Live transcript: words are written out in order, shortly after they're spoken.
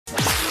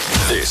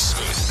This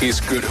is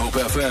Good Hope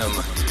FM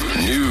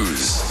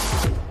News.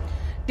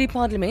 Die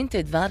Parlement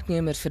het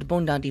werknemers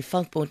verbonde aan die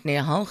vakbond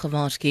Nehawu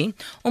gewaarsku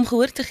om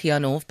gehoor te gee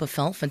aan 'n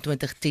hofbevel van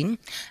 2010.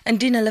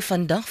 Indien hulle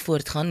vandag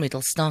voortgaan met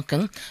hul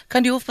staking,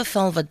 kan die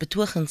hofbevel wat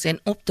betogings en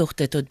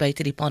optogte tot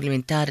buite die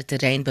Parlementêre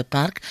terrein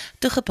beperk,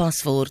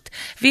 toegepas word.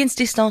 Weens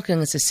die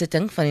staking is 'n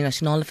sitting van die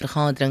nasionale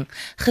vergadering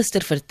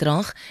gister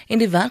vertraag en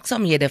die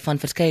werksaamhede van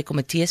verskeie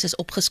komitees is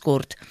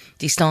opgeskort.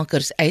 Die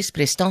stakers eis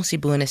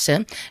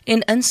prestasiebonusse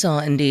en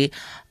insaag in die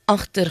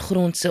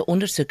agtergrondse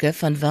ondersoeke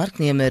van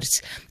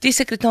werknemers. Die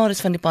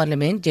sekretaris van die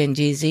parlement,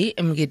 Jenjezi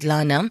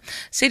Mgidlana,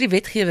 sê die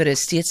wetgewer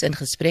is steeds in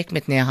gesprek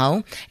met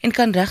Nehawu en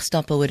kan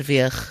regstappe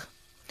oorweeg.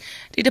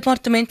 Die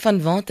departement van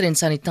water en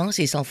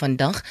sanitasie sal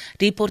vandag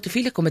die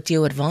portefeulje komitee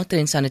oor water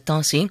en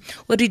sanitasie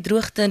oor die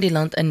droogte in die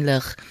land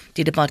inlig.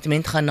 Die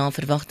departement gaan na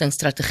verwagting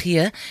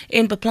strategieë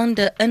en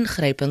beplande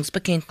ingrypings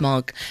bekend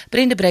maak.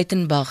 Brenda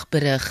Breitenbach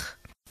berig.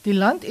 Die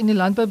land en die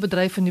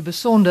landboubedryf in die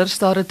besonder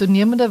staar 'n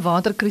toenemende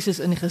waterkrisis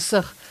in die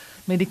gesig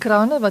met die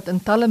krane wat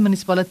in talle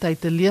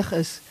munisipaliteite leeg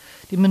is.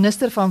 Die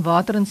minister van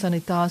Water en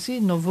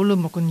Sanitasie,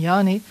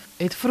 Nehawu,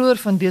 het vroeër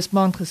van dese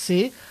maand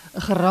gesê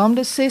 'n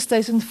geraamde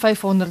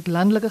 6500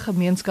 landelike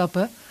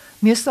gemeenskappe,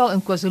 meestal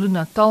in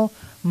KwaZulu-Natal,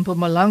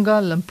 Mpumalanga,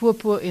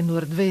 Limpopo en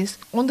Noordwes,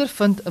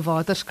 ondervind 'n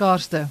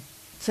waterskaarste.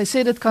 Sy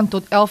sê dit kan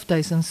tot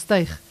 11.000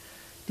 styg.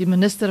 Die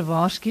minister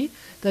waarsku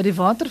dat die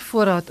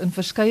watervoorraad in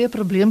verskeie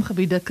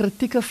probleemgebiede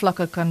kritieke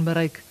vlakke kan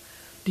bereik.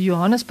 Die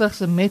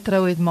Johannesburgse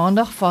metro het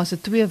maandag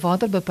fase 2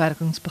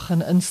 waterbeperkings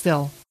begin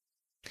instel.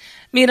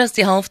 Meer as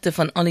die helfte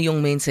van alle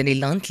jong mense in die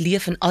land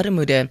leef in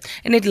armoede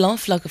en het lae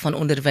vlakke van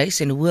onderwys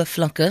en hoë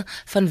vlakke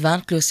van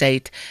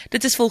werkloosheid.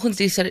 Dit is volgens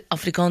die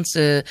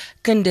Suid-Afrikaanse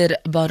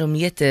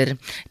Kinderbarometer,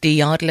 die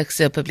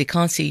jaarlikse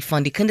publikasie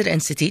van die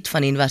Kinderinstituut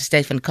van die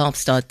Universiteit van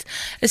Kaapstad.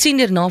 'n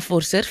Senior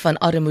navorser van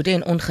armoede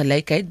en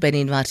ongelykheid by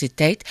die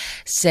Universiteit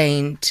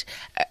St.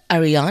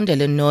 Ariane,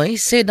 Illinois,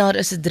 sê daar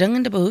is 'n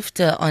dringende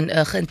behoefte aan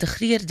 'n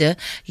geïntegreerde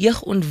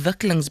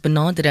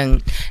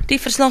jeugontwikkelingsbenadering. Die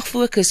verslag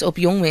fokus op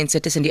jong mense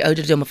tussen die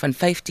ouderdomme van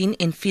 15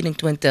 en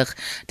 24.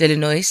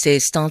 Illinois sê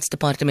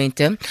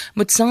staatsdepartemente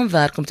moet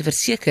saamwerk om te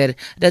verseker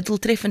dat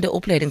doeltreffende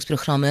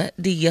opleidingsprogramme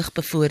die jeug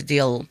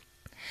bevoordeel.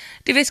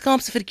 Die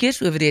Weskaapse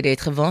verkeersowerhede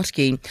het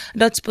gewaarsku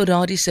dat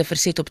sporadiese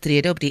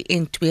verzetoptrede op die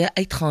N2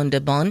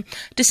 uitgaande baan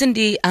tussen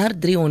die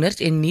R300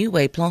 en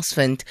Newway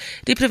plaasvind.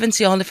 Die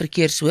provinsiale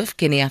verkeershoof,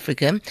 Kenny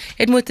Africa,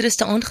 het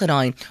motoriste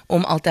aangeraai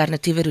om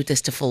alternatiewe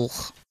roetes te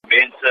volg.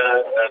 Mense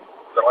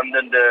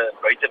brandende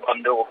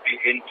buitebande op die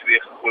N2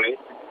 gegooi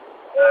het.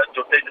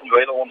 Tot tyd en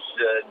wyl ons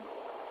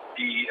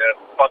die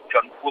pad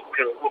kan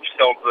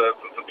opstel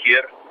vir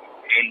verkeer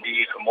en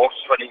die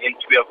gemors van die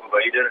N2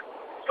 verwyder,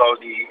 sal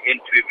die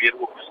N2 weer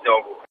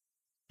opgestel word.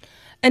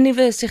 'n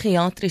Nuwe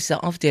psigiatriese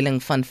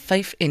afdeling van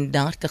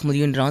R35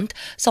 miljoen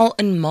sal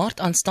in Maart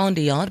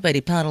aanstaande jaar by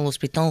die Parlement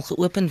Hospitaal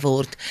geopen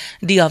word.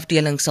 Die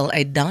afdeling sal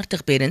uit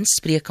 30 beddens,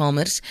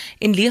 spreekkamers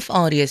en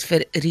leefareas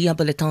vir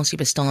rehabilitasie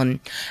bestaan.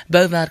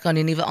 Bouwerk aan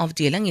die nuwe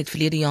afdeling het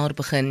verlede jaar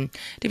begin.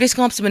 Die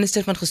Weskaapse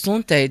minister van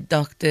Gesondheid,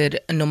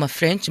 Dr. Noma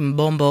French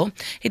Mbombo,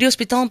 het die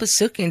hospitaal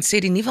besoek en sê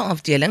die nuwe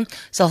afdeling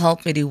sal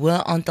help met die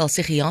hoë aantal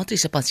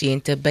psigiatriese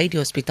pasiënte by die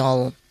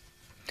hospitaal.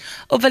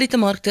 Op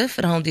valutamarkte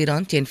verhandel die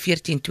rand teen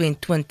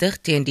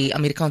 14.22 teen die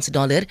Amerikaanse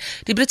dollar.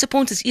 Die Britse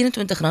pond is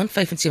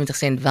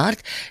R21.75 werd.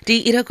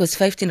 Die euro kos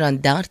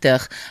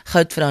R15.30.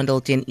 Goud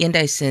verhandel teen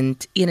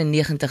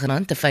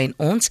R1091 te fyn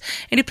ons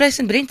en die prys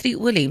in Brent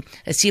olie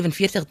is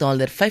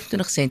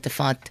 $47.25 te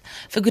vat.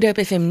 Vir Good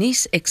Hope FM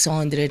nuus, ek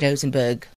Sandra Rosenberg.